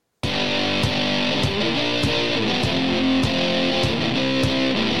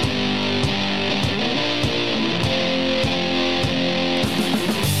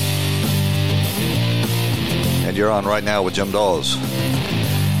on Right Now with Jim Dawes.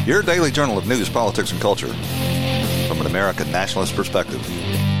 Your daily journal of news, politics, and culture from an American nationalist perspective.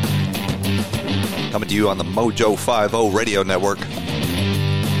 Coming to you on the Mojo 50 radio network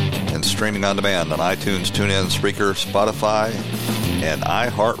and streaming on demand on iTunes, TuneIn, Spreaker, Spotify, and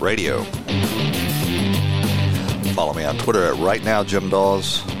iHeartRadio. Follow me on Twitter at Right Now Jim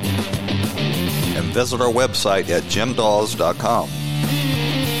Dawes and visit our website at jimdawes.com.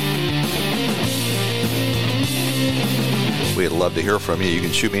 We'd love to hear from you. You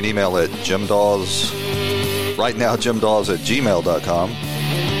can shoot me an email at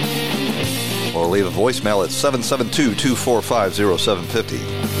rightnowjimdawes@gmail.com or leave a voicemail at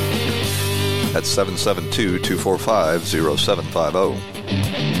 772-245-0750. That's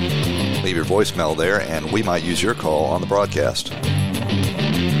 772-245-0750. Leave your voicemail there, and we might use your call on the broadcast.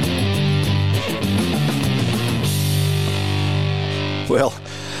 Well,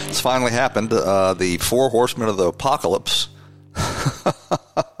 it's finally happened. The four horsemen of the apocalypse,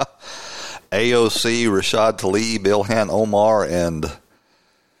 AOC, Rashad Tlaib, Ilhan Omar, and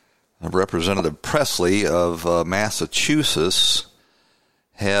Representative Presley of Massachusetts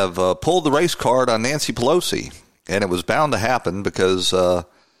have pulled the race card on Nancy Pelosi. And it was bound to happen because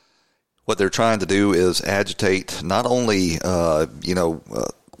what they're trying to do is agitate not only,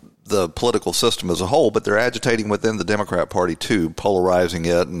 the political system as a whole, but they're agitating within the Democrat Party too, polarizing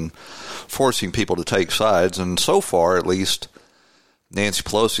it and forcing people to take sides. And so far, at least, Nancy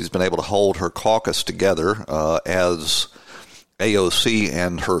Pelosi's been able to hold her caucus together as AOC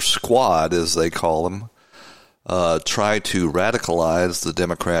and her squad, as they call them, try to radicalize the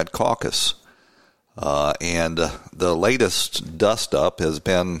Democrat caucus. And the latest dust-up has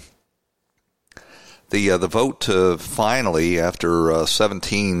been the vote to finally, after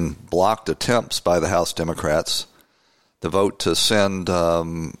 17 blocked attempts by the House Democrats, the vote to send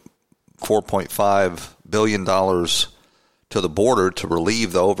 $4.5 billion to the border to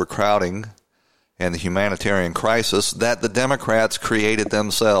relieve the overcrowding and the humanitarian crisis that the Democrats created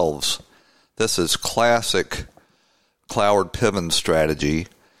themselves. This is classic Cloward Piven strategy.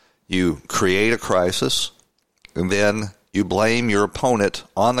 You create a crisis, and then you blame your opponent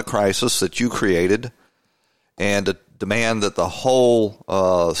on the crisis that you created, and demand that the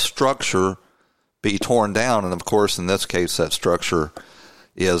whole structure be torn down. And, of course, in this case, that structure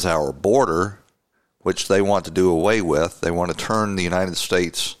is our border, which they want to do away with. They want to turn the United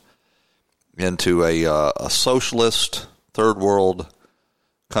States into a socialist, third world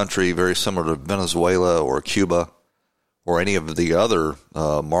country, very similar to Venezuela or Cuba or any of the other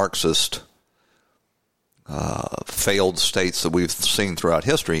Marxist failed states that we've seen throughout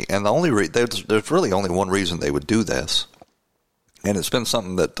history. And there's really only one reason they would do this. And it's been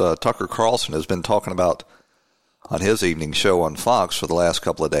something that Tucker Carlson has been talking about on his evening show on Fox for the last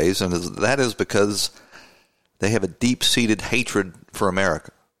couple of days. And that is because they have a deep-seated hatred for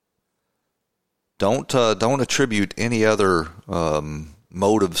America. Don't attribute any other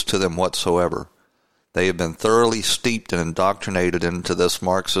motives to them whatsoever. They have been thoroughly steeped and indoctrinated into this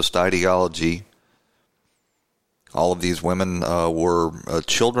Marxist ideology. All of these women were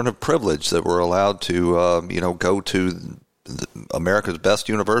children of privilege that were allowed to, go to America's best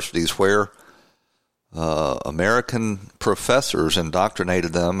universities, where American professors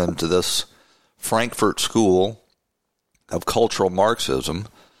indoctrinated them into this Frankfurt School of cultural Marxism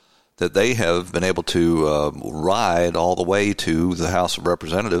that they have been able to ride all the way to the House of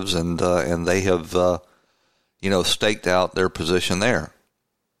Representatives, and they have, staked out their position there.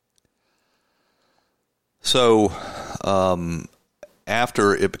 So,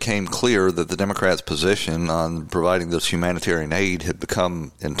 after it became clear that the Democrats' position on providing this humanitarian aid had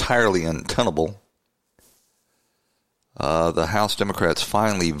become entirely untenable, the House Democrats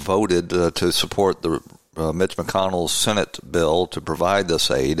finally voted to support the Mitch McConnell's Senate bill to provide this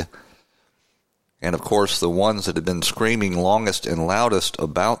aid. And, of course, the ones that had been screaming longest and loudest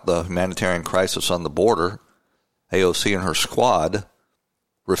about the humanitarian crisis on the border, AOC and her squad,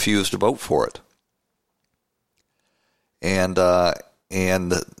 refused to vote for it. And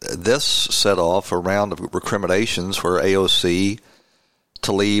this set off a round of recriminations where AOC,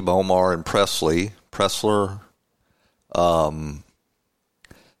 Tlaib, Omar, and Pressler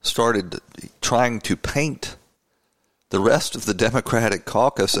started trying to paint the rest of the Democratic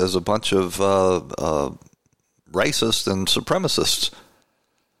caucus as a bunch of racists and supremacists.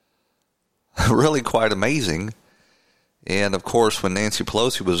 Really quite amazing. And, of course, when Nancy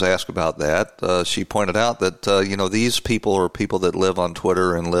Pelosi was asked about that, she pointed out that, these people are people that live on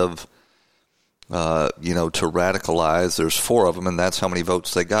Twitter and live, to radicalize. There's 4 of them, and that's how many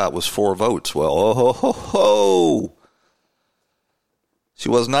votes they got, was 4 votes. Well, She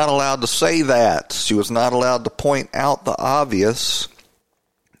was not allowed to say that. She was not allowed to point out the obvious.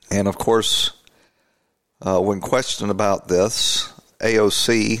 And, of course, when questioned about this,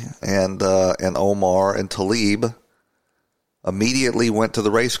 AOC and Omar and Tlaib immediately went to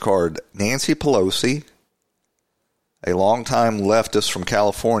the race card. Nancy Pelosi, a longtime leftist from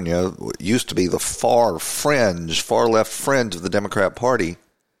California, used to be the far left fringe of the Democrat Party.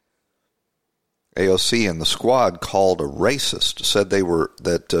 AOC and the squad called a racist, said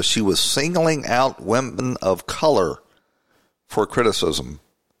that she was singling out women of color for criticism.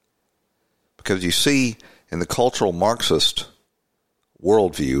 Because you see, in the cultural Marxist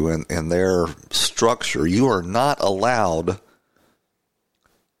worldview and their structure, you are not allowed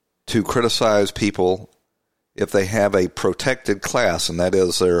to criticize people if they have a protected class, and that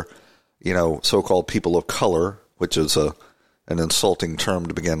is they're, so-called people of color, which is an insulting term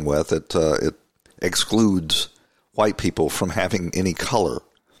to begin with. It excludes white people from having any color.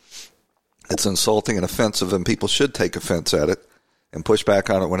 It's insulting and offensive, and people should take offense at it and push back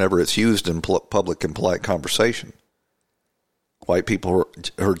on it whenever it's used in public and polite conversation. White people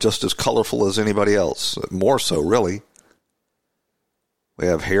are just as colorful as anybody else, more so, really. We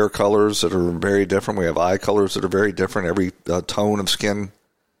have hair colors that are very different. We have eye colors that are very different, every tone of skin.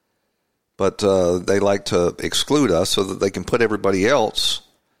 But they like to exclude us so that they can put everybody else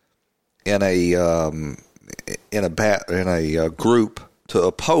in a group to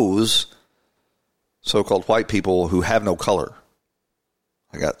oppose so-called white people who have no color.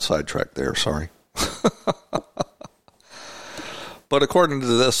 I got sidetracked there, sorry. But according to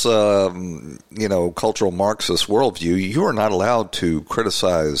this, cultural Marxist worldview, you are not allowed to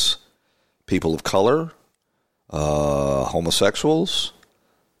criticize people of color, homosexuals,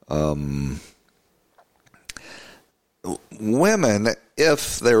 women.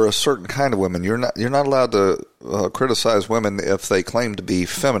 If they're a certain kind of women, you're not allowed to criticize women if they claim to be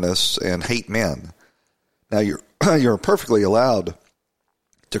feminists and hate men. Now you're perfectly allowed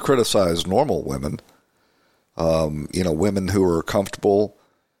to criticize normal women. Women who are comfortable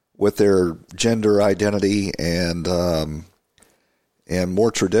with their gender identity and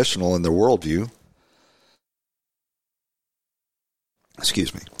more traditional in their worldview.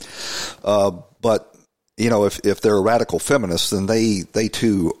 Excuse me. But if they're a radical feminist, then they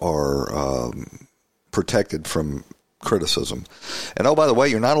too are protected from criticism. And by the way,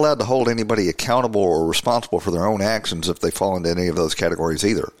 you're not allowed to hold anybody accountable or responsible for their own actions if they fall into any of those categories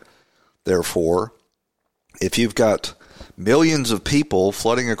either. Therefore, if you've got millions of people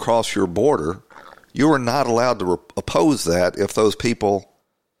flooding across your border, you are not allowed to oppose that if those people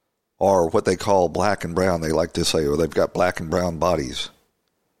are what they call black and brown. They like to say, or they've got black and brown bodies.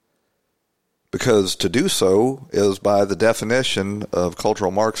 Because to do so is, by the definition of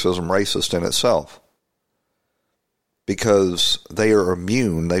cultural Marxism, racist in itself. Because they are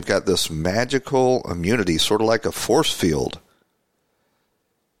immune. They've got this magical immunity, sort of like a force field,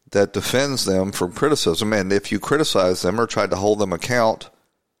 that defends them from criticism. And if you criticize them or try to hold them account,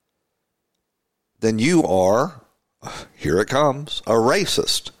 then you are, here it comes, a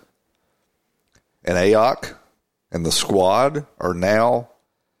racist. And AOC and the squad are now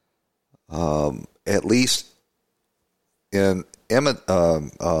at least implying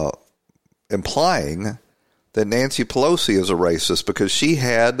that Nancy Pelosi is a racist because she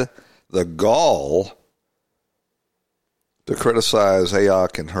had the gall to criticize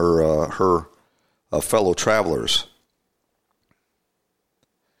AOC and her fellow travelers.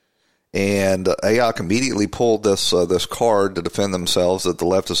 And AOC immediately pulled this card to defend themselves that the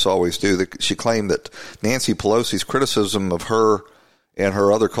leftists always do. She claimed that Nancy Pelosi's criticism of her and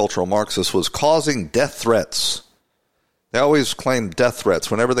her other cultural Marxists was causing death threats. They always claim death threats.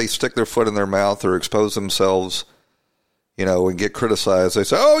 Whenever they stick their foot in their mouth or expose themselves, and get criticized, they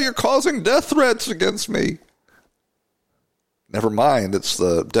say, "Oh, you're causing death threats against me." Never mind, it's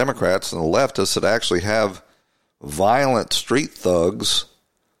the Democrats and the leftists that actually have violent street thugs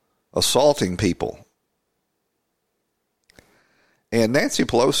assaulting people. And Nancy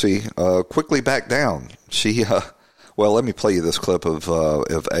Pelosi quickly backed down. She, let me play you this clip of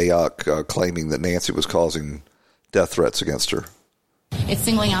AOC claiming that Nancy was causing death threats against her. It's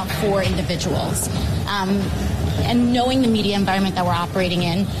singling out 4 individuals. And knowing the media environment that we're operating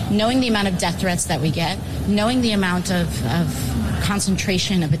in, knowing the amount of death threats that we get, knowing the amount of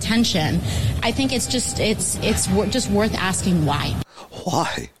concentration of attention, I think it's just worth asking why.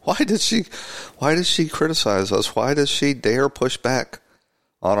 Why? Why does she criticize us? Why does she dare push back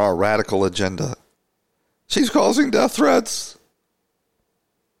on our radical agenda? She's causing death threats.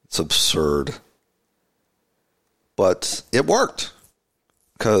 It's absurd. But it worked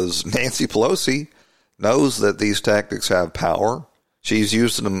because Nancy Pelosi knows that these tactics have power. She's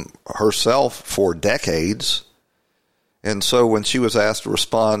used them herself for decades. And so when she was asked to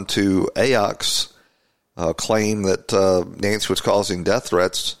respond to AOC's claim that Nancy was causing death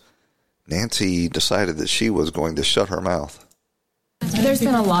threats, Nancy decided that she was going to shut her mouth. There's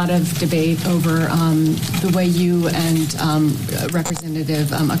been a lot of debate over the way you and Representative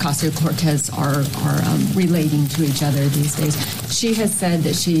Ocasio-Cortez are relating to each other these days. She has said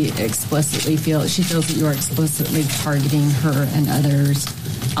that she feels that you are explicitly targeting her and others,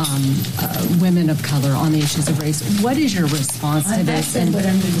 women of color, on the issues of race. What is your response to this? And what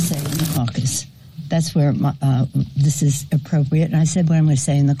I'm going to say in the caucus. That's where this is appropriate. And I said what I'm going to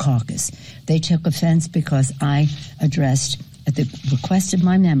say in the caucus. They took offense because I addressed, at the request of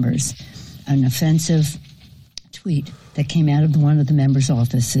my members, an offensive tweet that came out of one of the members'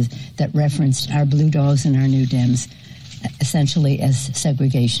 offices that referenced our blue dogs and our new Dems essentially as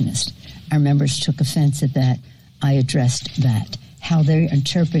segregationists. Our members took offense at that. I addressed that. How they're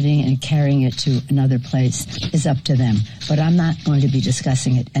interpreting and carrying it to another place is up to them. But I'm not going to be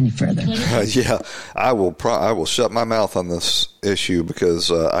discussing it any further. I will shut my mouth on this issue because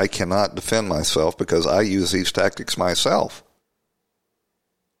I cannot defend myself because I use these tactics myself.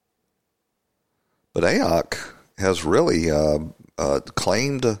 But AOC has really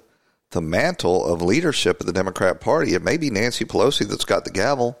claimed the mantle of leadership of the Democrat Party. It may be Nancy Pelosi that's got the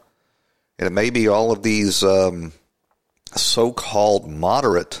gavel, and it may be all of these so-called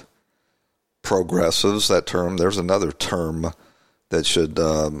moderate progressives. That term, there's another term that should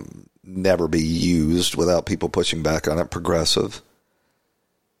never be used without people pushing back on it, progressive.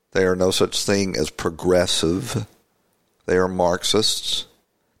 There are no such thing as progressive. They are Marxists.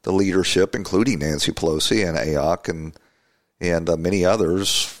 The leadership, including Nancy Pelosi and AOC and many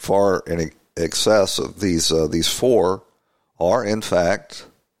others, far in excess of these four, are in fact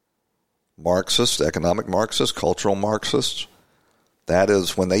Marxists, economic Marxists, cultural Marxists. That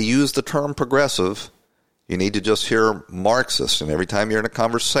is, when they use the term progressive, you need to just hear Marxist. And every time you're in a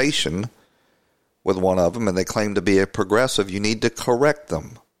conversation with one of them and they claim to be a progressive, you need to correct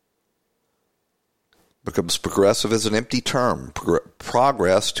them. Because progressive is an empty term.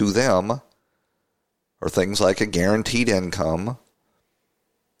 Progress to them are things like a guaranteed income,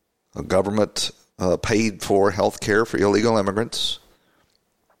 a government paid for health care for illegal immigrants,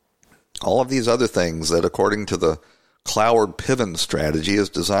 all of these other things that, according to the Cloward-Piven strategy, is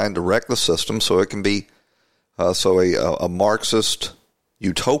designed to wreck the system so it can be a Marxist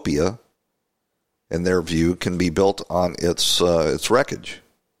utopia, in their view, can be built on its wreckage.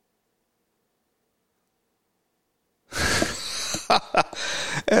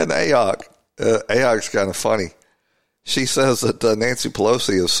 And AOC's kind of funny. She says that Nancy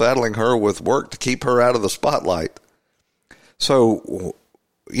Pelosi is saddling her with work to keep her out of the spotlight. So,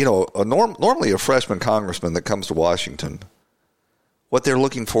 you know, normally a freshman congressman that comes to Washington, what they're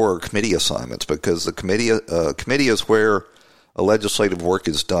looking for are committee assignments, because the committee is where a legislative work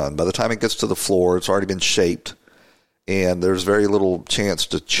is done. By the time it gets to the floor, it's already been shaped, and there's very little chance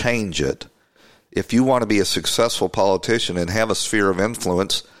to change it. If you want to be a successful politician and have a sphere of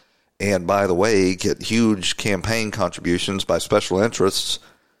influence, and by the way, get huge campaign contributions by special interests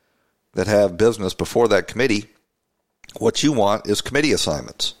that have business before that committee, what you want is committee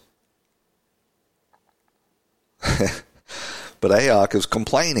assignments. But AOC is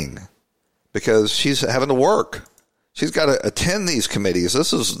complaining because she's having to work. She's got to attend these committees.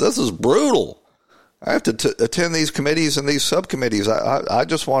 This is brutal. I have to attend these committees and these subcommittees. I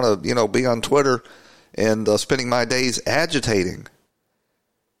just want to, be on Twitter and spending my days agitating.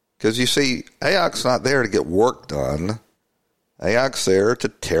 Because you see, AOC's not there to get work done. AOC's there to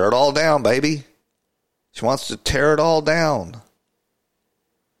tear it all down, baby. She wants to tear it all down.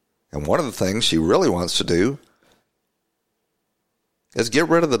 And one of the things she really wants to do is get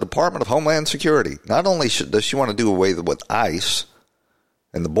rid of the Department of Homeland Security. Not only does she want to do away with ICE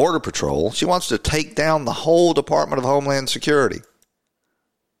and the Border Patrol, she wants to take down the whole Department of Homeland Security.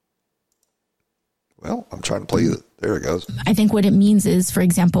 Well, I'm trying to play you. There it goes. I think what it means is, for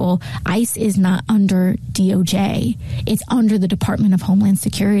example, ICE is not under DOJ. It's under the Department of Homeland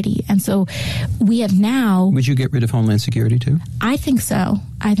Security. And so we have now... Would you get rid of Homeland Security too? I think so.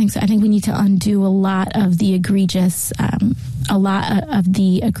 I think we need to undo a lot of the egregious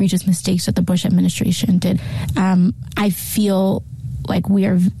mistakes that the Bush administration did. I feel like we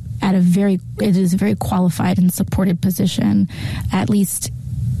are at it is a very qualified and supported position, at least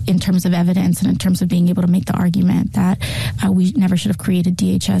in terms of evidence and in terms of being able to make the argument that we never should have created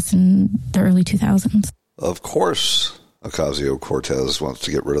DHS in the early 2000s. Of course, Ocasio-Cortez wants to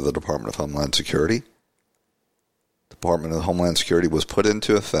get rid of the Department of Homeland Security. The Department of Homeland Security was put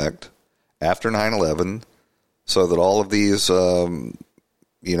into effect after 9/11 so that all of these,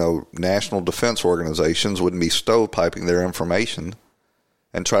 national defense organizations wouldn't be stovepiping their information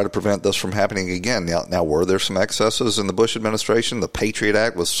and try to prevent this from happening again. Now, were there some excesses in the Bush administration? The Patriot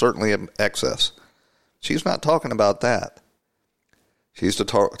Act was certainly an excess. She's not talking about that. She's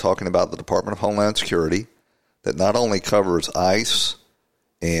talking about the Department of Homeland Security that not only covers ICE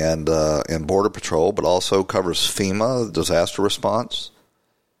and Border Patrol, but also covers FEMA, disaster response,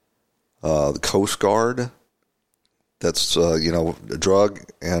 the Coast Guard, that's, drug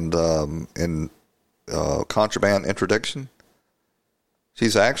and contraband interdiction.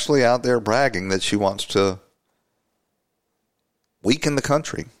 She's actually out there bragging that she wants to weaken the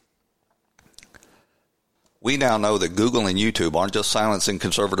country. We now know that Google and YouTube aren't just silencing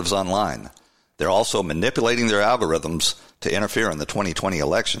conservatives online. They're also manipulating their algorithms to interfere in the 2020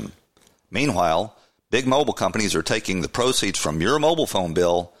 election. Meanwhile, big mobile companies are taking the proceeds from your mobile phone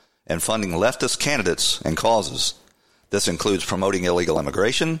bill and funding leftist candidates and causes. This includes promoting illegal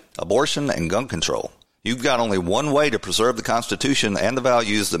immigration, abortion, and gun control. You've got only one way to preserve the Constitution and the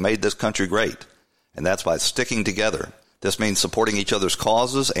values that made this country great, and that's by sticking together. This means supporting each other's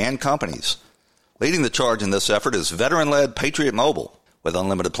causes and companies. Leading the charge in this effort is veteran-led Patriot Mobile. With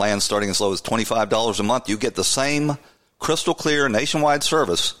unlimited plans starting as low as $25 a month, you get the same crystal-clear nationwide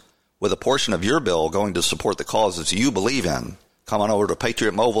service with a portion of your bill going to support the causes you believe in. Come on over to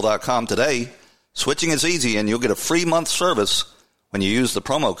patriotmobile.com today. Switching is easy, and you'll get a free month service when you use the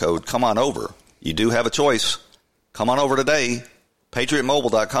promo code Come On Over. You do have a choice. Come on over today.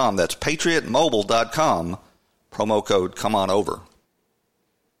 patriotmobile.com. That's patriotmobile.com. Promo code Come On Over.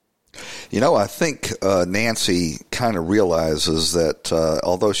 I think Nancy kind of realizes that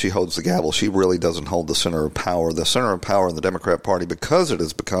although she holds the gavel, she really doesn't hold the center of power. The center of power in the Democrat Party, because it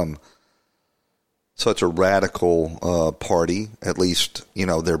has become such a radical party, at least,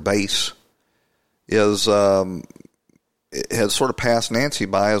 their base, has sort of passed Nancy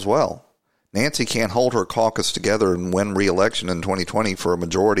by as well. Nancy can't hold her caucus together and win re-election in 2020 for a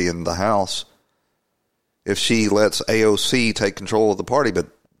majority in the House if she lets AOC take control of the party, but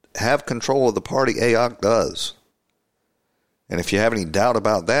have control of the party AOC does. And if you have any doubt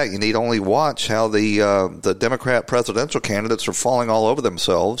about that, you need only watch how the Democrat presidential candidates are falling all over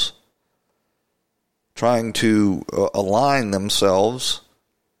themselves, trying to align themselves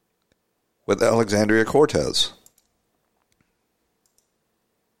with Alexandria Cortez.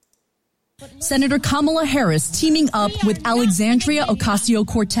 Senator Kamala Harris teaming up with Alexandria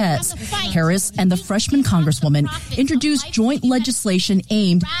Ocasio-Cortez. Harris and the freshman congresswoman introduced joint legislation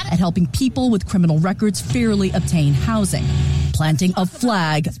aimed at helping people with criminal records fairly obtain housing, planting a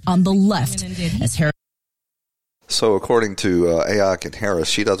flag on the left. As Harris. So according to AOC and Harris,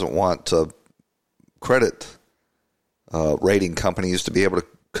 she doesn't want credit rating companies to be able to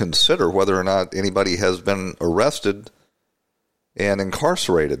consider whether or not anybody has been arrested and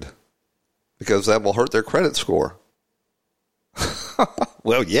incarcerated, because that will hurt their credit score.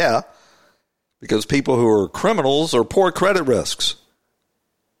 Well, yeah, because people who are criminals are poor credit risks.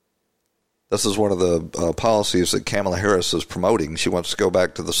 This is one of the policies that Kamala Harris is promoting. She wants to go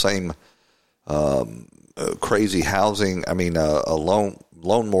back to the same crazy housing,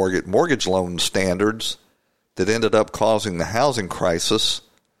 mortgage loan standards that ended up causing the housing crisis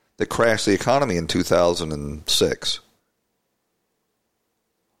that crashed the economy in 2006.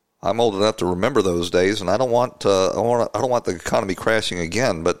 I'm old enough to remember those days, and I don't want the economy crashing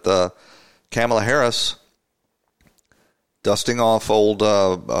again. But Kamala Harris, dusting off old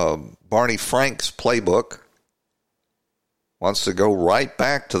Barney Frank's playbook, wants to go right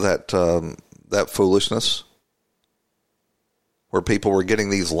back to that foolishness where people were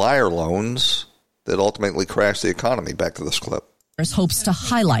getting these liar loans that ultimately crashed the economy. Back to this clip. Hopes to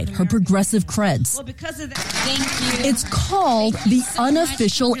highlight her progressive creds. Well, because of that, thank you. It's called the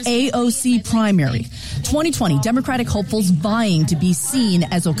unofficial AOC primary. 2020 Democratic hopefuls vying to be seen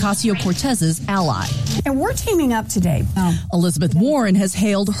as Ocasio-Cortez's ally. And we're teaming up today. Elizabeth Warren has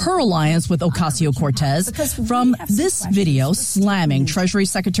hailed her alliance with Ocasio-Cortez from this video slamming Treasury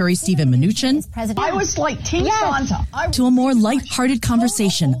Secretary Steven Mnuchin. I was like Team Sansa. To a more lighthearted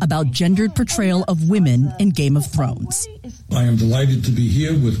conversation about gendered portrayal of women in Game of Thrones. I am delighted to be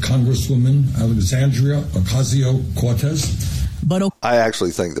here with Congresswoman Alexandria Ocasio-Cortez. But I actually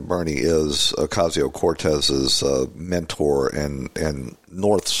think that Bernie is Ocasio-Cortez's mentor and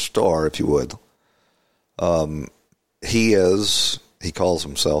North Star, if you would. He calls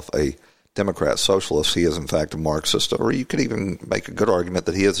himself a Democrat socialist. He is, in fact, a Marxist, or you could even make a good argument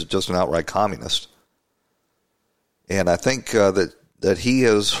that he is just an outright communist. And I think that he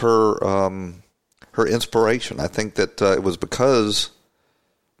is her inspiration. I think that it was because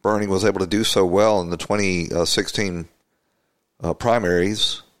Bernie was able to do so well in the 2016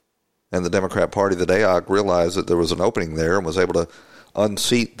 primaries, and the Democrat Party, the DAOC, realized that there was an opening there and was able to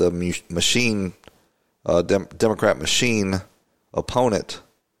unseat the Democrat machine opponent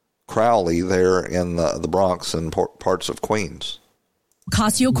Crowley there in the Bronx and parts of Queens.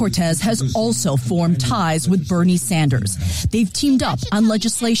 Ocasio-Cortez has also formed ties with Bernie Sanders. They've teamed up on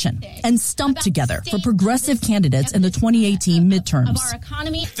legislation and stumped together for progressive candidates in the 2018 midterms.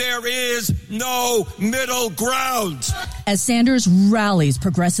 There is no middle ground. As Sanders rallies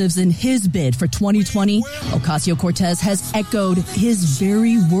progressives in his bid for 2020, Ocasio-Cortez has echoed his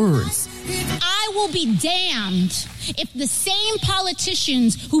very words. I will be damned if the same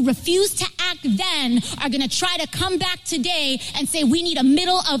politicians who refused to act then are going to try to come back today and say we need a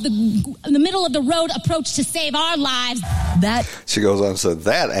middle of the road approach to save our lives. That she goes on and said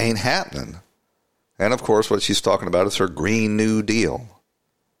that ain't happening. And of course, what she's talking about is her Green New Deal,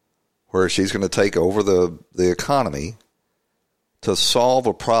 where she's going to take over the economy to solve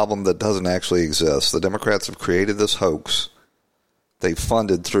a problem that doesn't actually exist. The Democrats have created this hoax. They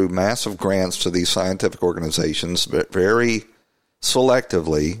funded through massive grants to these scientific organizations, but very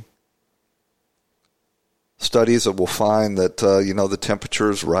selectively, studies that will find that, the temperature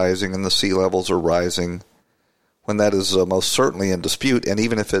is rising and the sea levels are rising, when that is most certainly in dispute. And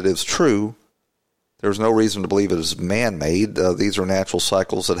even if it is true, there's no reason to believe it is man-made. These are natural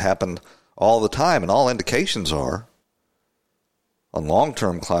cycles that happen all the time, and all indications are, on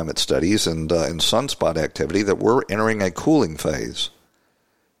long-term climate studies and in sunspot activity, that we're entering a cooling phase.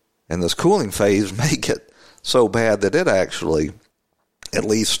 And this cooling phase may get so bad that it actually, at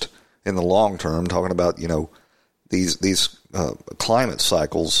least in the long term, talking about, these climate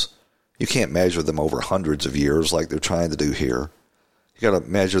cycles, you can't measure them over hundreds of years like they're trying to do here. You got to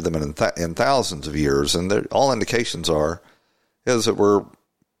measure them in thousands of years, and all indications is that we're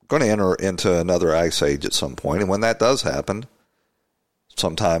going to enter into another ice age at some point. And when that does happen,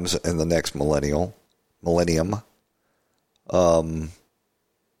 sometimes in the next millennium,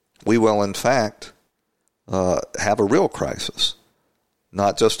 we will, in fact, have a real crisis.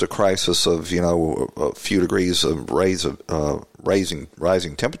 Not just a crisis of, a few degrees of rising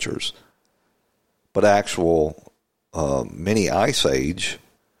temperatures, but actual mini ice age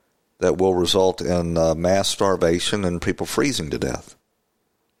that will result in mass starvation and people freezing to death.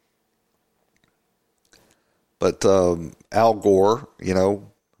 But Al Gore,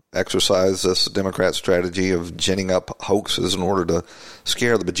 exercised this Democrat strategy of ginning up hoaxes in order to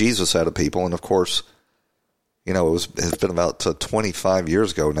scare the bejesus out of people. And, of course, it's been about 25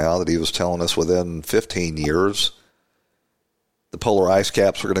 years ago now that he was telling us within 15 years the polar ice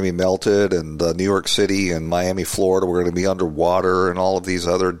caps were going to be melted, and New York City and Miami, Florida were going to be underwater, and all of these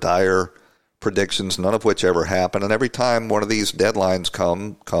other dire predictions, none of which ever happened. And every time one of these deadlines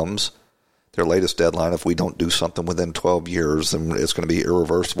comes, their latest deadline, if we don't do something within 12 years, then it's going to be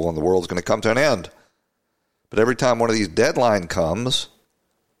irreversible and the world's going to come to an end. But every time one of these deadline comes,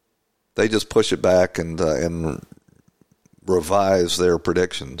 they just push it back and revise their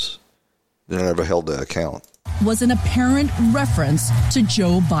predictions. They're never held to account. Was an apparent reference to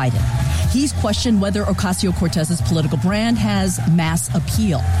Joe Biden. He's questioned whether Ocasio-Cortez's political brand has mass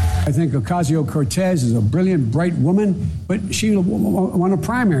appeal. I think Ocasio-Cortez is a brilliant, bright woman, but she won a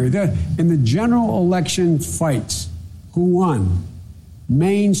primary. In the general election fights, who won?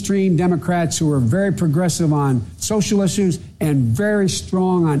 Mainstream Democrats who are very progressive on social issues and very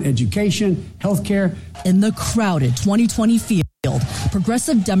strong on education, health care. In the crowded 2020 field,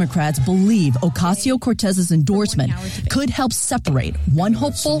 progressive Democrats believe Ocasio-Cortez's endorsement could help separate one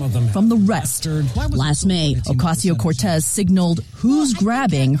hopeful from the rest. Last May, Ocasio-Cortez signaled who's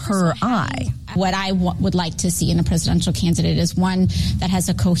grabbing her eye. What I would like to see in a presidential candidate is one that has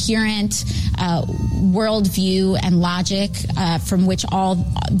a coherent worldview and logic from which all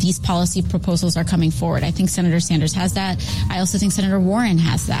these policy proposals are coming forward. I think Senator Sanders has that. I also think Senator Warren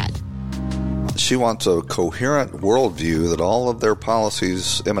has that. She wants a coherent worldview that all of their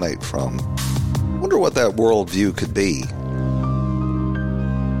policies emanate from. I wonder what that worldview could be.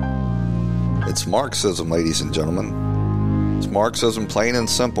 It's Marxism, ladies and gentlemen. It's Marxism, plain and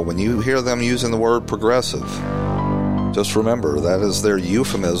simple. When you hear them using the word progressive, just remember that is their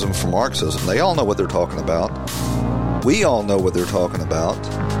euphemism for Marxism. They all know what they're talking about. We all know what they're talking about.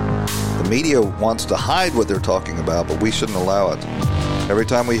 The media wants to hide what they're talking about, but we shouldn't allow it. Every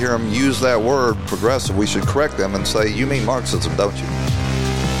time we hear them use that word, progressive, we should correct them and say, you mean Marxism, don't you?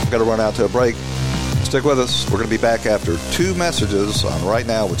 We've got to run out to a break. Stick with us. We're going to be back after 2 messages on Right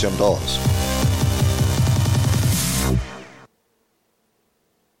Now with Jim Dawes.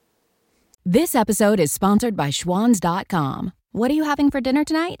 This episode is sponsored by Schwans.com. What are you having for dinner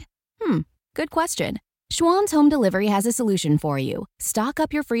tonight? Good question. Schwann's Home Delivery has a solution for you. Stock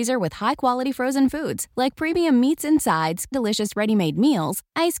up your freezer with high-quality frozen foods like premium meats and sides, delicious ready-made meals,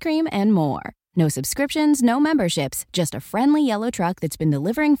 ice cream, and more. No subscriptions, no memberships, just a friendly yellow truck that's been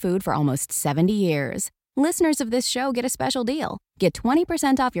delivering food for almost 70 years. Listeners of this show get a special deal. Get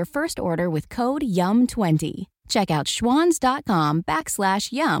 20% off your first order with code YUM20. Check out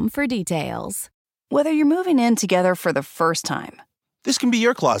schwans.com/YUM for details. Whether you're moving in together for the first time, this can be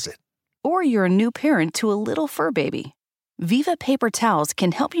your closet, or you're a new parent to a little fur baby, Viva paper towels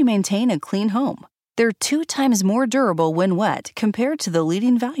can help you maintain a clean home. They're 2 times more durable when wet compared to the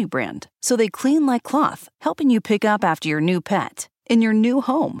leading value brand, so they clean like cloth, helping you pick up after your new pet in your new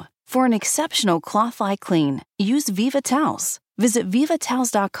home. For an exceptional cloth-like clean, use Viva towels. Visit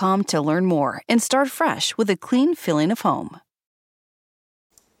vivatowels.com to learn more and start fresh with a clean feeling of home.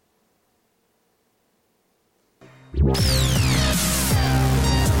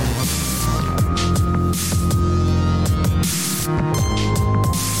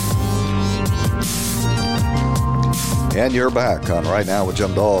 And you're back on Right Now with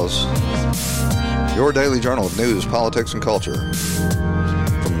Jim Dawes, your daily journal of news, politics, and culture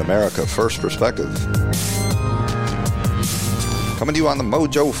from an America First perspective. Coming to you on the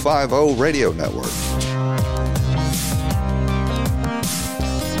Mojo 50 radio network.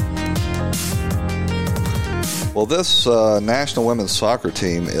 Well, this national women's soccer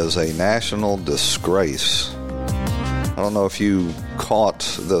team is a national disgrace. I don't know if you caught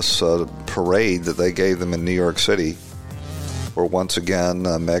this parade that they gave them in New York City, where once again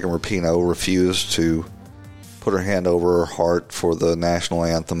Megan Rapinoe refused to put her hand over her heart for the national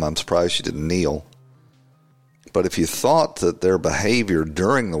anthem. I'm surprised she didn't kneel. But if you thought that their behavior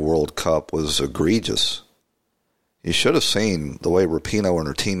during the World Cup was egregious, you should have seen the way Rapinoe and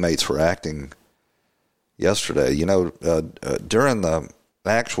her teammates were acting yesterday. You know, during the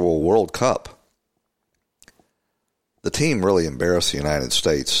actual World Cup, the team really embarrassed the United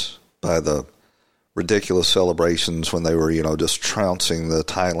States by the ridiculous celebrations when they were, just trouncing the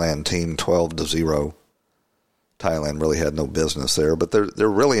Thailand team 12-0. Thailand really had no business there, but there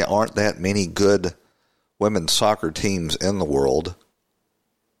really aren't that many good women's soccer teams in the world.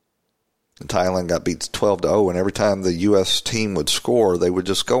 And Thailand got beat 12-0, and every time the U.S. team would score, they would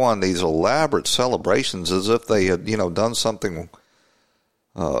just go on these elaborate celebrations as if they had, done something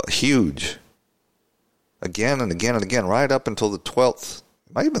huge. Again and again and again, right up until the 12th,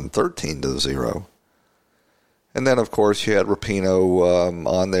 it might have been 13-0. And then, of course, you had Rapinoe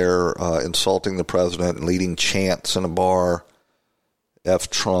on there insulting the president and leading chants in a bar. F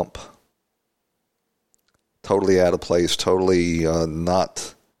Trump. Totally out of place, totally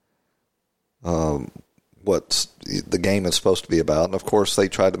not what the game is supposed to be about. And, of course, they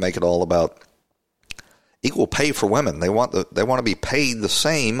tried to make it all about equal pay for women. They want to be paid the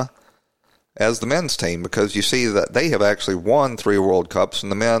same as the men's team, because you see that they have actually won 3 World Cups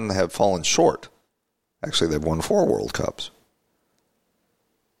and the men have fallen short. Actually, they've won 4 World Cups.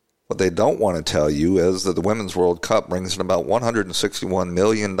 What they don't want to tell you is that the Women's World Cup brings in about $161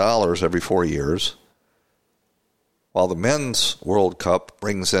 million every 4 years, while the Men's World Cup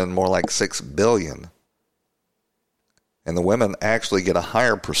brings in more like $6 billion. And the women actually get a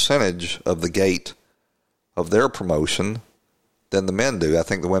higher percentage of the gate of their promotion than the men do. I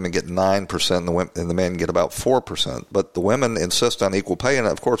think the women get 9% and the men get about 4%. But the women insist on equal pay, and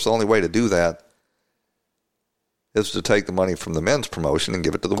of course the only way to do that is to take the money from the men's promotion and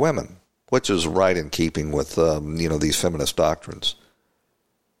give it to the women, which is right in keeping with these feminist doctrines.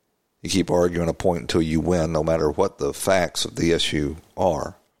 You keep arguing a point until you win, no matter what the facts of the issue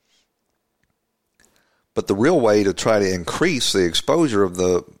are. But the real way to try to increase the exposure of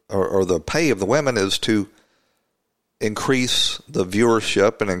or the pay of the women is to increase the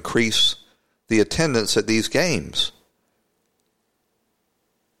viewership and increase the attendance at these games.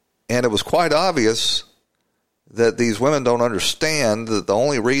 And it was quite obvious that these women don't understand that the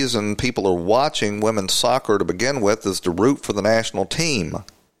only reason people are watching women's soccer to begin with is to root for the national team.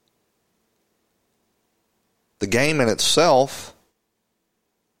 The game in itself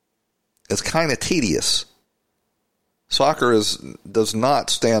is kind of tedious. Soccer does not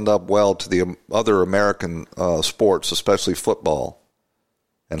stand up well to the other American sports, especially football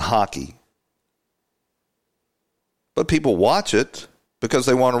and hockey. But people watch it because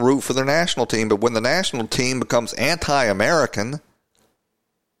they want to root for their national team. But when the national team becomes anti-American,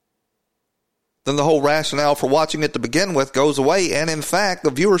 then the whole rationale for watching it to begin with goes away. And in fact,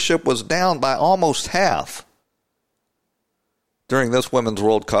 the viewership was down by almost half during this Women's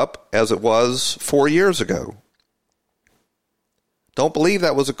World Cup as it was 4 years ago. Don't believe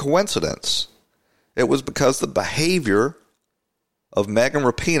that was a coincidence. It was because the behavior of Megan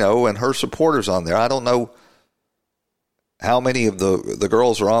Rapinoe and her supporters on there. I don't know how many of the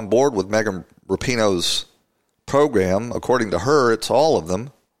girls are on board with Megan Rapinoe's program. According to her, it's all of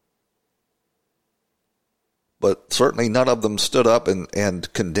them. But certainly none of them stood up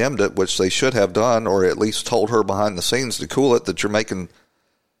and condemned it, which they should have done, or at least told her behind the scenes to cool it, that you're making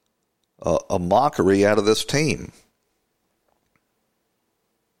a mockery out of this team.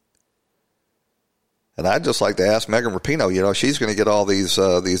 And I'd just like to ask Megan Rapinoe, she's going to get all these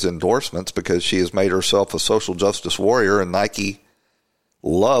endorsements because she has made herself a social justice warrior, and Nike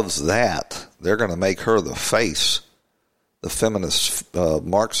loves that. They're going to make her the face, the feminist,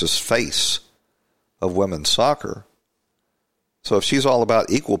 Marxist face of women's soccer. So if she's all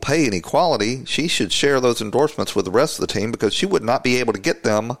about equal pay and equality, she should share those endorsements with the rest of the team, because she would not be able to get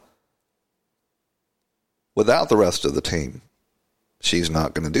them without the rest of the team. She's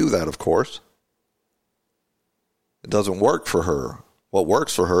not going to do that, of course. It doesn't work for her. What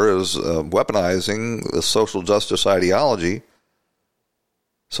works for her is weaponizing the social justice ideology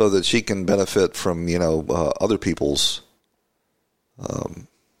so that she can benefit from, other people's,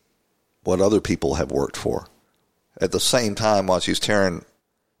 what other people have worked for, at the same time while she's tearing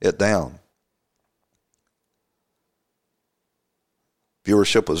it down.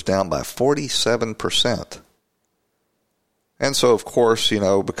 Viewership was down by 47%. And so, of course,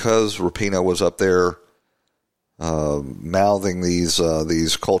 because Rapinoe was up there mouthing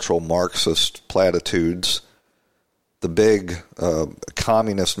these cultural Marxist platitudes, the big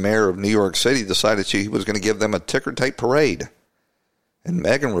communist mayor of New York City decided he was going to give them a ticker tape parade. And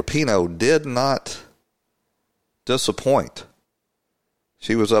Megan Rapinoe did not disappoint.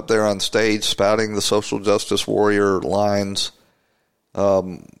 She was up there on stage spouting the social justice warrior lines.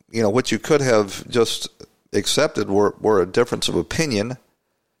 What you could have just accepted were a difference of opinion,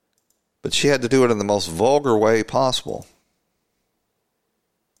 but she had to do it in the most vulgar way possible.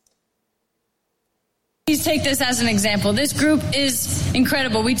 Please take this as an example. This group is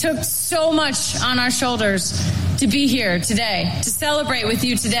incredible. We took so much on our shoulders to be here today, to celebrate with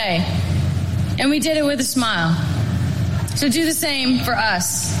you today. And we did it with a smile. So do the same for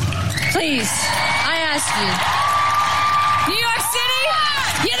us. Please, I ask you. New York City,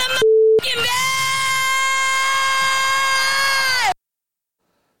 get them back!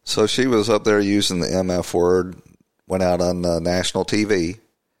 So she was up there using the MF word, went out on national TV.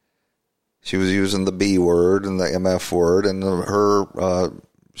 She was using the B word and the MF word, and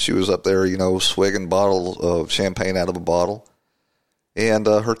she was up there, swigging bottles of champagne out of a bottle. And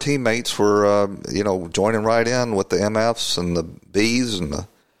her teammates were, joining right in with the MFs and the Bs, and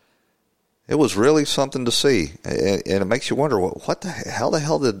it was really something to see. And it makes you wonder, how the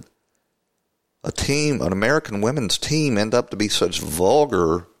hell did an American women's team, end up to be such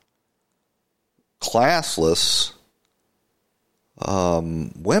vulgar, classless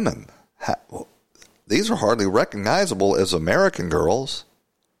women? These are hardly recognizable as American girls.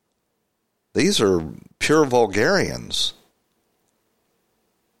 These are pure vulgarians.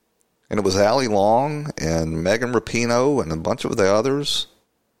 And it was Allie Long and Megan Rapinoe and a bunch of the others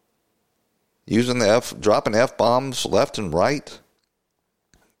using dropping F-bombs left and right.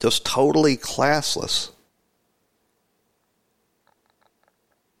 Just totally classless.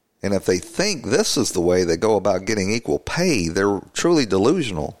 And if they think this is the way they go about getting equal pay, they're truly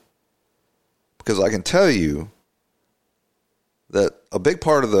delusional. Because I can tell you that a big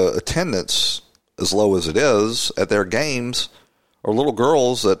part of the attendance, as low as it is, at their games are little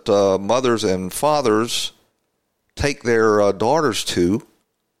girls that mothers and fathers take their daughters to.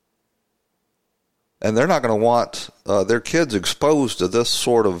 And they're not going to want their kids exposed to this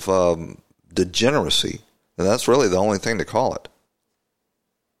sort of degeneracy. And that's really the only thing to call it.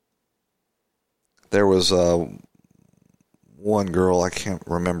 There was one girl, I can't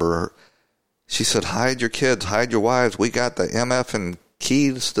remember her. She said, hide your kids, hide your wives. We got the MF and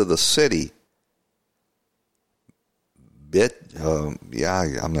keys to the city. I'm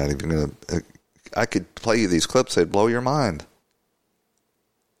not even going to. I could play you these clips. They'd blow your mind.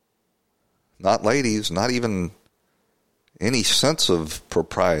 Not ladies, not even any sense of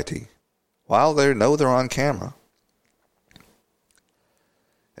propriety. While they know they're on camera.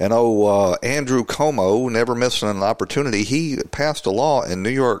 And Andrew Cuomo, never missing an opportunity, he passed a law in New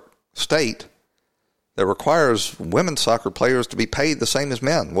York State that requires women's soccer players to be paid the same as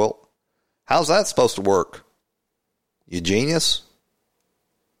men. Well, how's that supposed to work? You genius?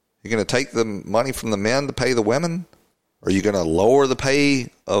 You're going to take the money from the men to pay the women? Are you going to lower the pay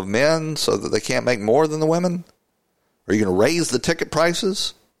of men so that they can't make more than the women? Are you going to raise the ticket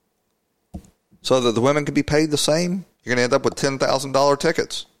prices so that the women can be paid the same? You're going to end up with $10,000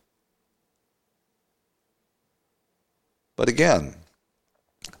 tickets. But again,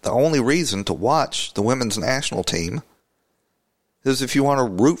 The only reason to watch the women's national team is if you want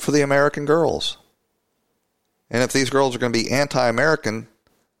to root for the American girls. And if these girls are going to be anti-American,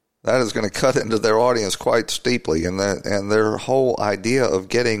 that is going to cut into their audience quite steeply. And their whole idea of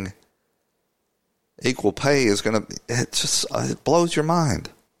getting equal pay is going to, it blows your mind.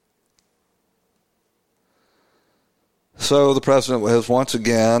 So the president has once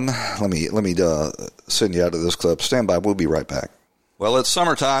again, let me send you out of this clip. Stand by. We'll be right back. Well, it's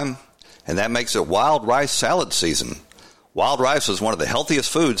summertime, and that makes it wild rice salad season. Wild rice is one of the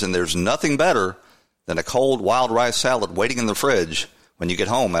healthiest foods, and there's nothing better than a cold wild rice salad waiting in the fridge when you get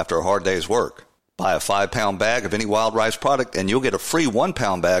home after a hard day's work. Buy a 5-pound bag of any wild rice product, and you'll get a free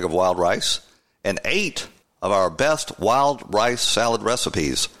 1-pound bag of wild rice and 8 of our best wild rice salad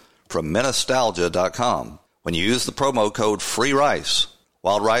recipes from Menostalgia.com. When you use the promo code FREERICE,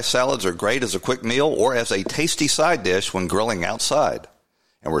 wild rice salads are great as a quick meal or as a tasty side dish when grilling outside.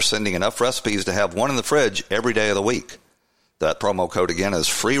 And we're sending enough recipes to have one in the fridge every day of the week. That promo code again is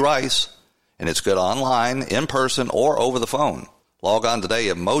FREERICE, and it's good online, in person, or over the phone. Log on today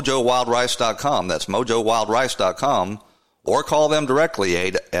at mojowildrice.com. That's mojowildrice.com, or call them directly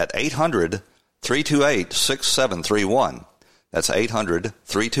at 800-328-6731. That's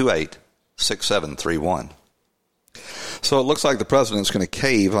 800-328-6731. So it looks like the president's going to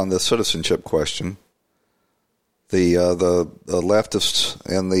cave on the citizenship question. The leftists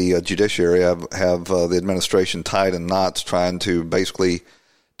and the judiciary have the administration tied in knots, trying to basically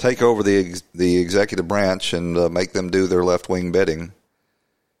take over the executive branch and make them do their left-wing bidding.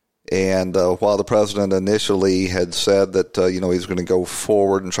 And while the president initially had said that he's going to go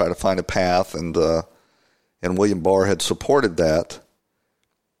forward and try to find a path, and William Barr had supported that,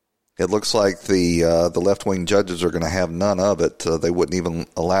 it looks like the left-wing judges are going to have none of it. They wouldn't even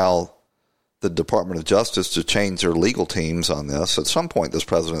allow the Department of Justice to change their legal teams on this. At some point, this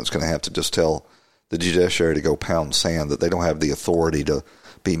president's going to have to just tell the judiciary to go pound sand, that they don't have the authority to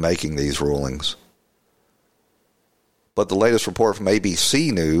be making these rulings. But the latest report from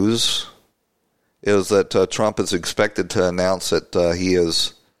ABC News is that Trump is expected to announce that he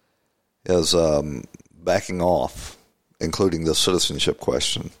is backing off, including the citizenship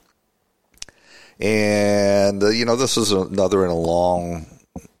question. And, this is another in a long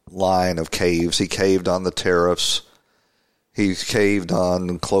line of caves. He caved on the tariffs. He caved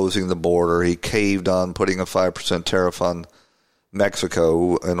on closing the border. He caved on putting a 5% tariff on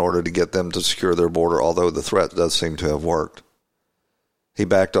Mexico in order to get them to secure their border, although the threat does seem to have worked. He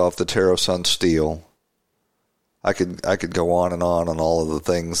backed off the tariffs on steel. I could go on all of the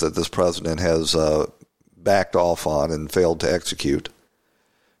things that this president has backed off on and failed to execute.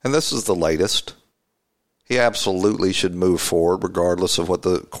 And this is the latest. He absolutely should move forward regardless of what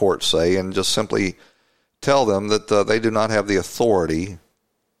the courts say, and just simply tell them that they do not have the authority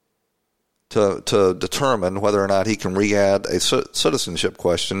to determine whether or not he can re-add a citizenship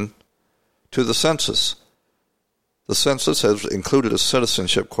question to the census. The census has included a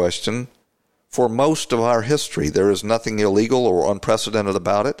citizenship question for most of our history. There is nothing illegal or unprecedented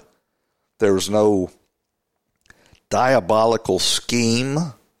about it. There is no diabolical scheme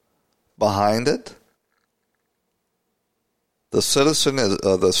behind it. The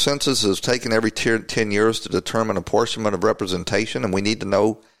census is taken every 10 years to determine apportionment of representation, and we need to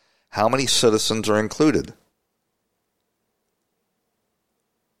know how many citizens are included.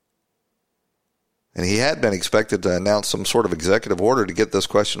 And he had been expected to announce some sort of executive order to get this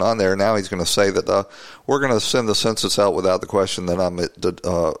question on there. Now he's going to say that we're going to send the census out without the question, that I'm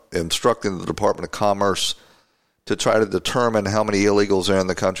instructing the Department of Commerce to try to determine how many illegals are in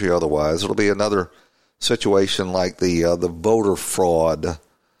the country otherwise. It'll be another situation like the voter fraud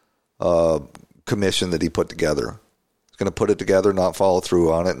commission that he put together. He's going to put it together, not follow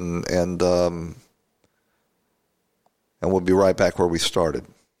through on it, and we'll be right back where we started.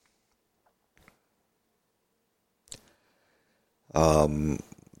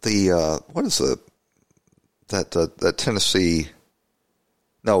 What is that Tennessee?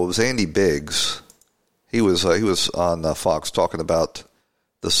 No, it was Andy Biggs. He was on Fox talking about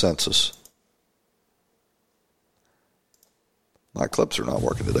the census. My clips are not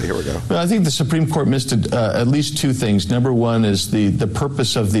working today. Here we go. Well, I think the Supreme Court missed at least two things. Number one is the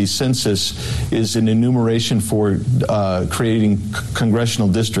purpose of the census is an enumeration for creating congressional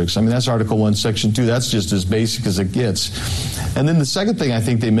districts. I mean, that's Article 1, Section 2. That's just as basic as it gets. And then the second thing I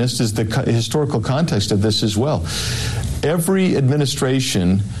think they missed is the historical context of this as well. Every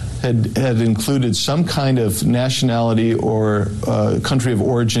administration had included some kind of nationality or country of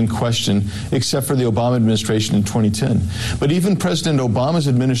origin question, except for the Obama administration in 2010. But even President Obama's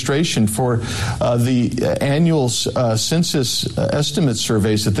administration, for the annual census estimate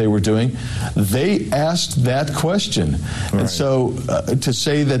surveys that they were doing, they asked that question. Right. And so to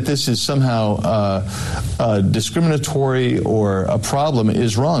say that this is somehow discriminatory or a problem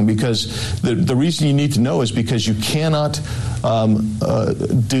is wrong, because the reason you need to know is because you cannot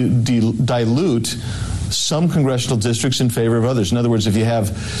dilute some congressional districts in favor of others. In other words, if you have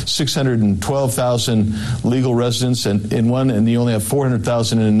 612,000 legal residents in one and you only have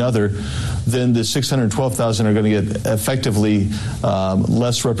 400,000 in another, then the 612,000 are going to get effectively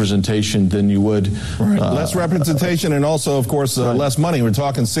less representation than you would. Right. Less representation and also, of course, less money. We're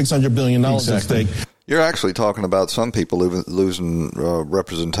talking $600 billion exactly. at stake. You're actually talking about some people losing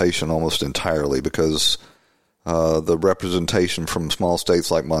representation almost entirely, because the representation from small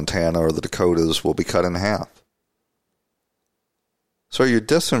states like Montana or the Dakotas will be cut in half. So you're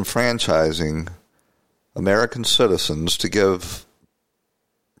disenfranchising American citizens to give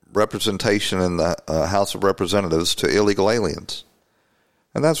representation in the House of Representatives to illegal aliens.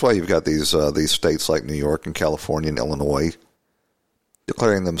 And that's why you've got these states like New York and California and Illinois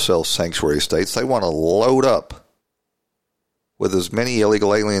declaring themselves sanctuary states. They want to load up with as many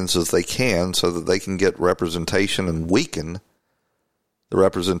illegal aliens as they can so that they can get representation and weaken the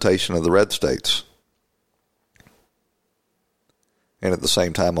representation of the red states. And at the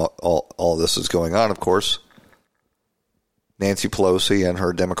same time, all this is going on, of course, Nancy Pelosi and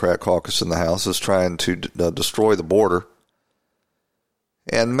her Democrat caucus in the House is trying to destroy the border.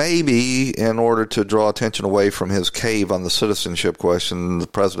 And maybe in order to draw attention away from his cave on the citizenship question,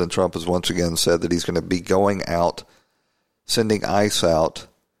 President Trump has once again said that he's going to be going out, sending ICE out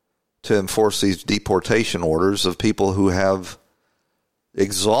to enforce these deportation orders of people who have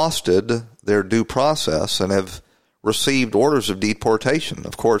exhausted their due process and have received orders of deportation.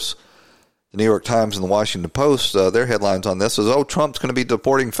 Of course, the New York Times and the Washington Post, their headlines on this is, oh, Trump's going to be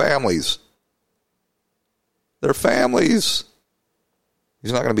deporting families. Their families.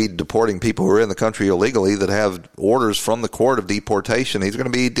 He's not going to be deporting people who are in the country illegally that have orders from the court of deportation. He's going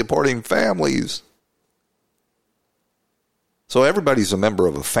to be deporting families. So everybody's a member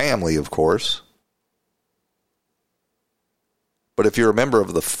of a family, of course. But if you're a member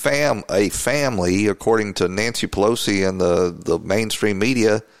of a family, according to Nancy Pelosi and the mainstream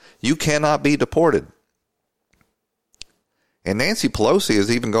media, you cannot be deported. And Nancy Pelosi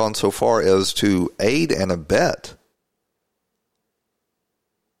has even gone so far as to aid and abet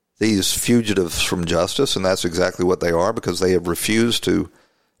these fugitives from justice, and that's exactly what they are, because they have refused to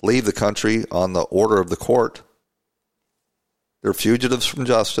leave the country on the order of the court. They're fugitives from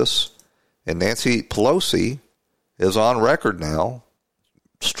justice, and Nancy Pelosi is on record now,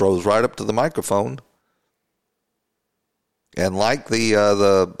 strolls right up to the microphone, and like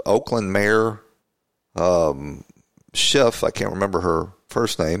the Oakland mayor, Schiff, I can't remember her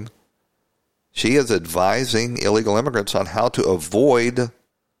first name, she is advising illegal immigrants on how to avoid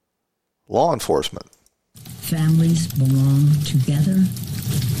law enforcement. Families belong together.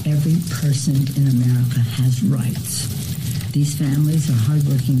 Every person in America has rights. These families are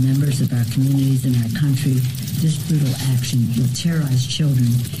hardworking members of our communities and our country. This brutal action will terrorize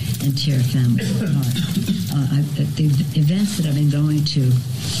children and tear families apart. The events that I've been going to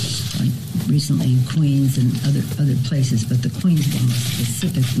recently in Queens and other places, but the Queens one was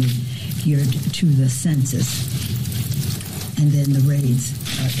specifically geared to the census. And then the raids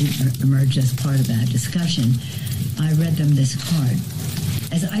emerged as part of that discussion. I read them this card.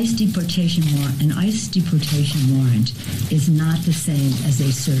 As an ICE deportation warrant is not the same as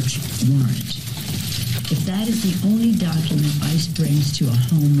a search warrant. If that is the only document ICE brings to a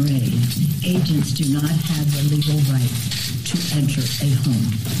home raid, agents do not have the legal right to enter a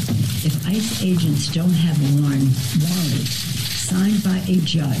home. If ICE agents don't have a warrant signed by a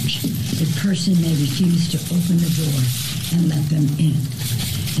judge, a person may refuse to open the door and let them in.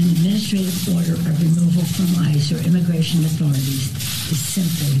 An administrative order of removal from ICE or immigration authorities is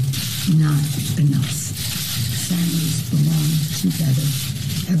simply not enough. Families belong together.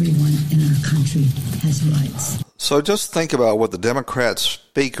 Everyone in our country has rights. So just think about what the Democrat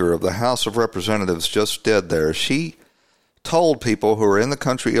Speaker of the House of Representatives just did there. She told people who are in the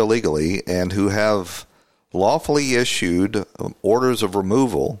country illegally and who have lawfully issued orders of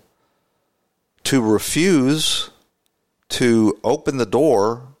removal to refuse to open the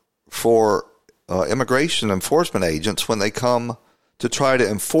door for immigration enforcement agents when they come to try to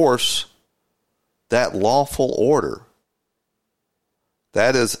enforce that lawful order.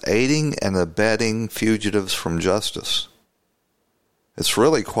 That is aiding and abetting fugitives from justice. It's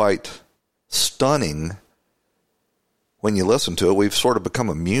really quite stunning when you listen to it. We've sort of become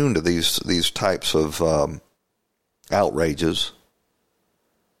immune to these types of outrages.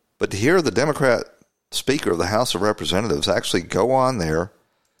 But to hear the Democrat Speaker of the House of Representatives actually go on there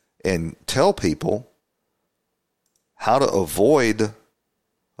and tell people how to avoid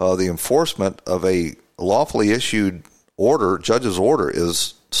the enforcement of a lawfully issued order, judge's order,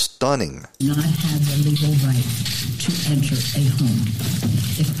 is stunning. Not have the legal right to enter a home.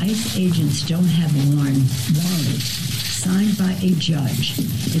 If ICE agents don't have a warrant signed by a judge,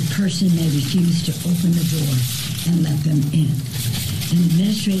 a person may refuse to open the door and let them in. An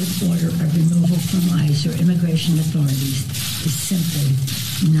administrative order of removal from ICE or immigration authorities is simply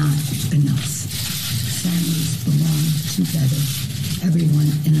not enough. Families belong together. Everyone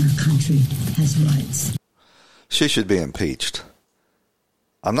in our country has rights. She should be impeached.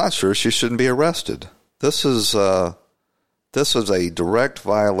 I'm not sure she shouldn't be arrested. This is a direct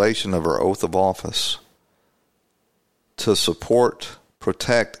violation of her oath of office to support,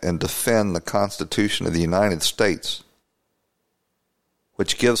 protect, and defend the Constitution of the United States,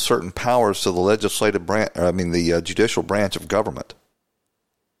 which gives certain powers to the legislative branch, the judicial branch of government.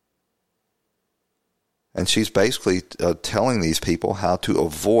 And she's basically telling these people how to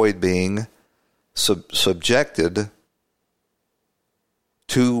avoid being subjected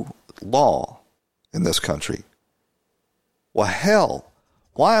to law in this country. Well, hell,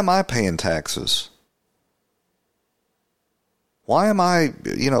 why am I paying taxes? Why am I,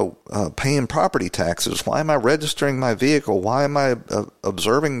 paying property taxes? Why am I registering my vehicle? Why am I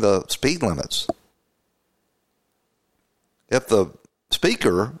observing the speed limits? If the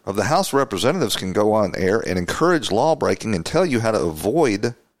Speaker of the House of Representatives can go on air and encourage law breaking and tell you how to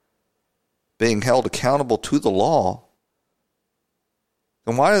avoid being held accountable to the law,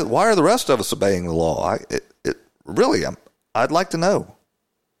 then why are the rest of us obeying the law? I'd like to know.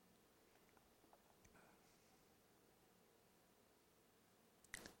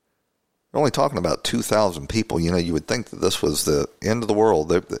 We're only talking about 2,000 people. You would think that this was the end of the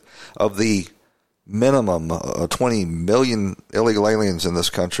world. Of the minimum 20 million illegal aliens in this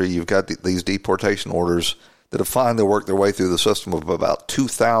country, you've got these deportation orders that have finally worked their way through the system of about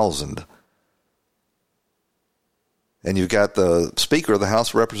 2,000. And you've got the Speaker of the House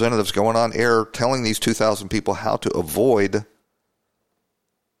of Representatives going on air telling these 2,000 people how to avoid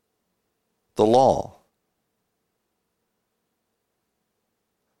the law.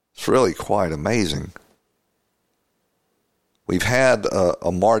 It's really quite amazing. We've had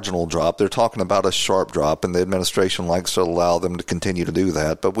a marginal drop. They're talking about a sharp drop, and the administration likes to allow them to continue to do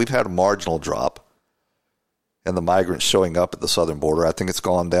that. But we've had a marginal drop in the migrants showing up at the southern border. I think it's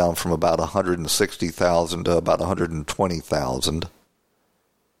gone down from about 160,000 to about 120,000.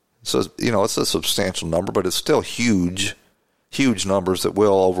 So, it's a substantial number, but it's still huge numbers that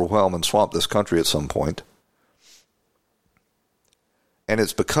will overwhelm and swamp this country at some point. And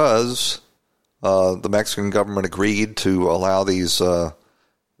it's because the Mexican government agreed to allow these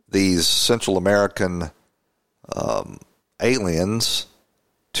Central American aliens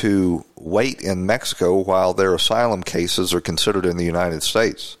to wait in Mexico while their asylum cases are considered in the United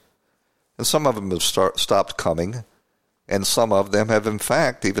States. And some of them have stopped coming, and some of them have, in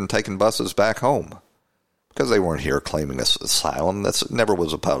fact, even taken buses back home because they weren't here claiming asylum. It never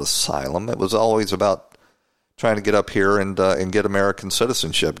was about asylum. It was always about trying to get up here and get American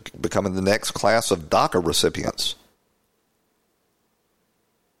citizenship, becoming the next class of DACA recipients.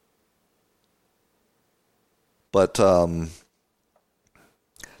 But the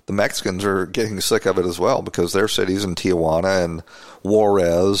Mexicans are getting sick of it as well because their cities in Tijuana and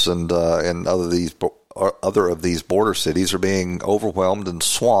Juarez and other of these border cities are being overwhelmed and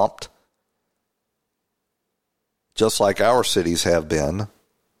swamped, just like our cities have been,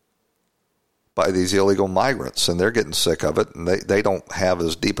 by these illegal migrants, and they're getting sick of it, and they don't have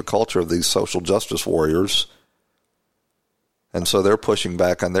as deep a culture of these social justice warriors, and so they're pushing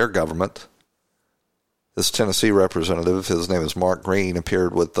back on their government. This Tennessee representative, his name is Mark Green,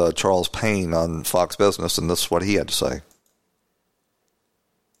 appeared with Charles Payne on Fox Business, and this is what he had to say.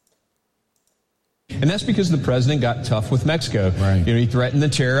 And that's because the president got tough with Mexico. Right. He threatened the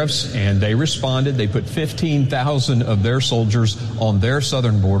tariffs, and they responded. They put 15,000 of their soldiers on their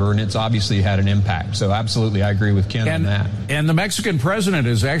southern border, and it's obviously had an impact. So absolutely, I agree with Ken on that. And the Mexican president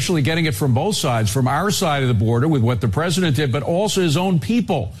is actually getting it from both sides, from our side of the border with what the president did, but also his own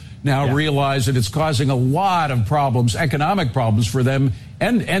people now realize that it's causing a lot of problems, economic problems for them,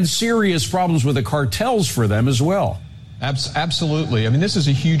 and serious problems with the cartels for them as well. Absolutely. I mean, this is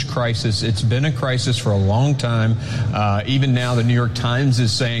a huge crisis. It's been a crisis for a long time. Even now, the New York Times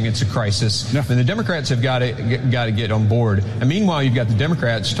is saying it's a crisis. And the Democrats have got to get on board. And meanwhile, you've got the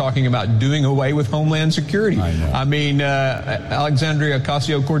Democrats talking about doing away with Homeland Security. I mean, Alexandria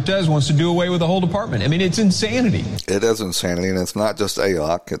Ocasio-Cortez wants to do away with the whole department. I mean, it's insanity. It is insanity, and it's not just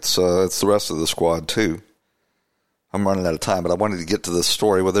AOC. It's the rest of the squad, too. I'm running out of time, but I wanted to get to this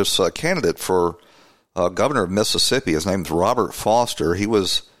story where there's a candidate for governor of Mississippi. His name's Robert Foster. He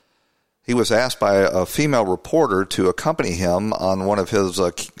was asked by a female reporter to accompany him on one of his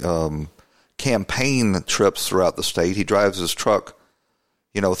campaign trips throughout the state. He drives his truck,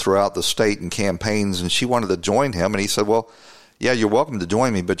 throughout the state and campaigns, and she wanted to join him. And he said, well, yeah, you're welcome to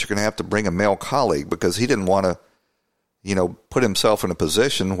join me, but you're going to have to bring a male colleague, because he didn't want to, put himself in a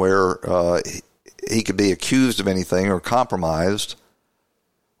position where he could be accused of anything or compromised,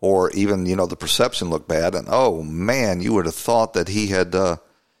 or even, the perception looked bad. And, oh, man, you would have thought that he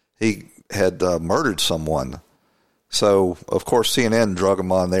had murdered someone. So, of course, CNN drug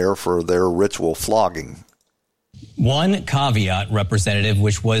him on there for their ritual flogging. One caveat, Representative,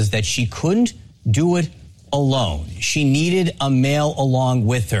 which was that she couldn't do it alone. She needed a male along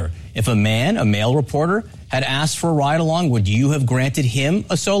with her. If a male reporter, had asked for a ride along, would you have granted him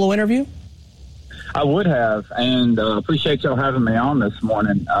a solo interview? I would have, and appreciate y'all having me on this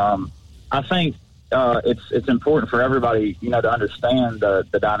morning. I think it's important for everybody, to understand the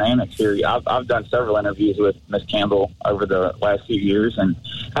dynamics here. I've done several interviews with Ms. Campbell over the last few years, and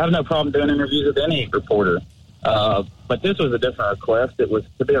I have no problem doing interviews with any reporter. But this was a different request. It was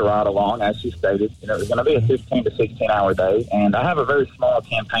to be a ride along, as she stated. It was going to be a 15 to 16-hour day, and I have a very small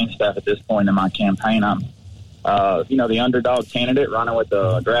campaign staff at this point in my campaign. I'm the underdog candidate running with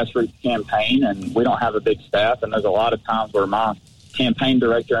a grassroots campaign, and we don't have a big staff. And there's a lot of times where my campaign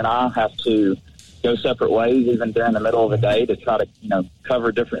director and I have to go separate ways, even during the middle of the day, to try to,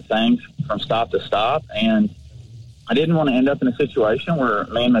 cover different things from stop to stop. And I didn't want to end up in a situation where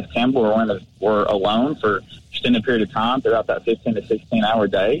me and Ms. Campbell were alone for an extended period of time throughout that 15 to 16-hour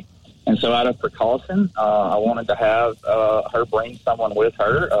day. And so out of precaution, I wanted to have her bring someone with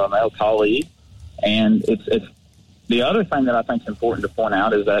her, a male colleague. And it's the other thing that I think is important to point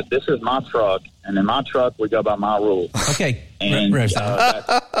out is that this is my truck, and in my truck we go by my rules. Okay, and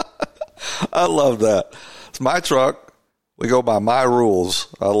I love that. It's my truck. We go by my rules.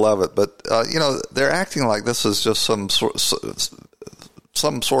 I love it. But they're acting like this is just some sort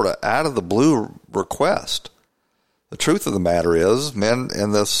of out of the blue request. The truth of the matter is, men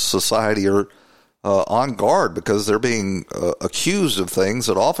in this society are on guard because they're being accused of things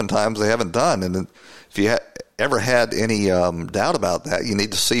that oftentimes they haven't done. And if you ever had any doubt about that, you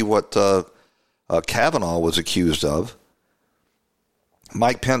need to see what Kavanaugh was accused of.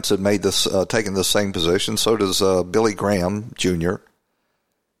 Mike Pence had taken this same position. So does Billy Graham Jr.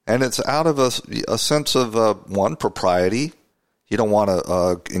 And it's out of a sense of, one, propriety. You don't want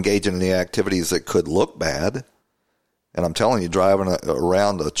to engage in any activities that could look bad. And I'm telling you, driving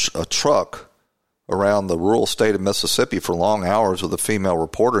around a truck around the rural state of Mississippi for long hours with a female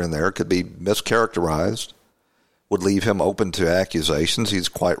reporter in there could be mischaracterized, would leave him open to accusations. He's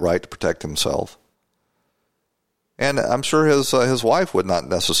quite right to protect himself. And I'm sure his wife would not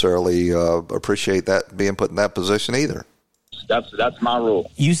necessarily appreciate that, being put in that position either. That's my rule.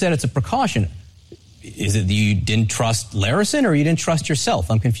 You said it's a precaution. Is it that you didn't trust Larison, or you didn't trust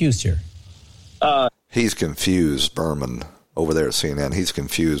yourself? I'm confused here. He's confused, Berman, over there at CNN. He's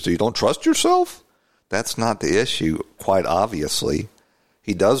confused. You don't trust yourself? That's not the issue, quite obviously.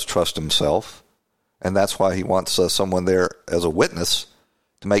 He does trust himself, and that's why he wants someone there as a witness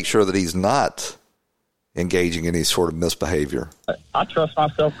to make sure that he's not engaging in any sort of misbehavior. I trust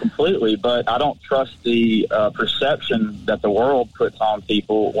myself completely, but I don't trust the perception that the world puts on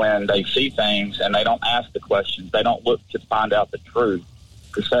people when they see things and they don't ask the questions. They don't look to find out the truth.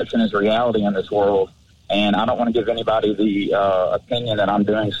 Perception is reality in this world, and I don't want to give anybody the opinion that I'm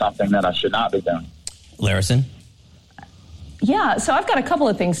doing something that I should not be doing. Larison? Yeah, so I've got a couple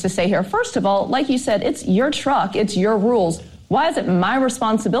of things to say here. First of all, like you said, it's your truck, it's your rules. Why is it my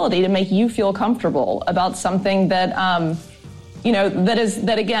responsibility to make you feel comfortable about something that,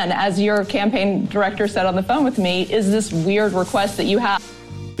 that again, as your campaign director said on the phone with me, is this weird request that you have?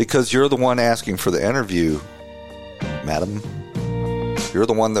 Because you're the one asking for the interview, madam. You're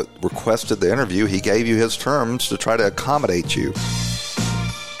the one that requested the interview. He gave you his terms to try to accommodate you.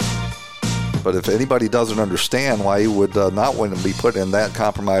 But if anybody doesn't understand why he would not want to be put in that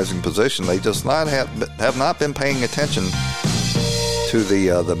compromising position, they just have not been paying attention to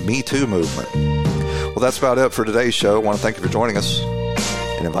the Me Too movement. Well, that's about it for today's show. I want to thank you for joining us.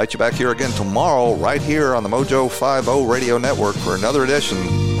 and invite you back here again tomorrow, right here on the Mojo 50 Radio Network for another edition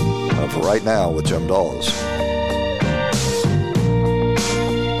of Right Now with Jim Dawes.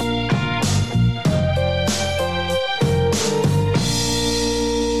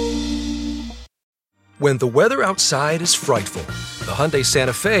 When the weather outside is frightful, the Hyundai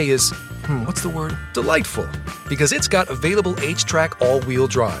Santa Fe is, delightful. Because it's got available H-Track all-wheel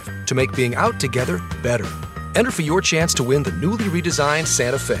drive to make being out together better. Enter for your chance to win the newly redesigned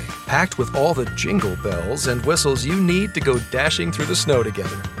Santa Fe, packed with all the jingle bells and whistles you need to go dashing through the snow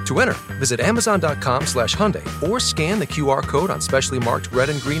together. To enter, visit Amazon.com/Hyundai or scan the QR code on specially marked red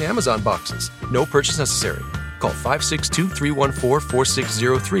and green Amazon boxes. No purchase necessary. Call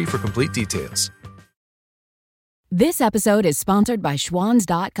 562-314-4603 for complete details. This episode is sponsored by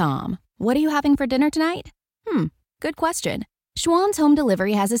Schwans.com. What are you having for dinner tonight? Good question. Schwann's Home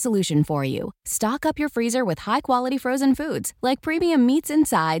Delivery has a solution for you. Stock up your freezer with high-quality frozen foods like premium meats and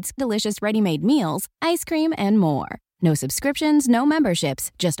sides, delicious ready-made meals, ice cream, and more. No subscriptions, no memberships,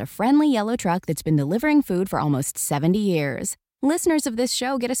 just a friendly yellow truck that's been delivering food for almost 70 years. Listeners of this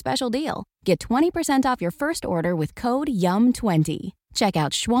show get a special deal. Get 20% off your first order with code YUM20. Check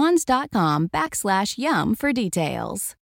out schwans.com/YUM for details.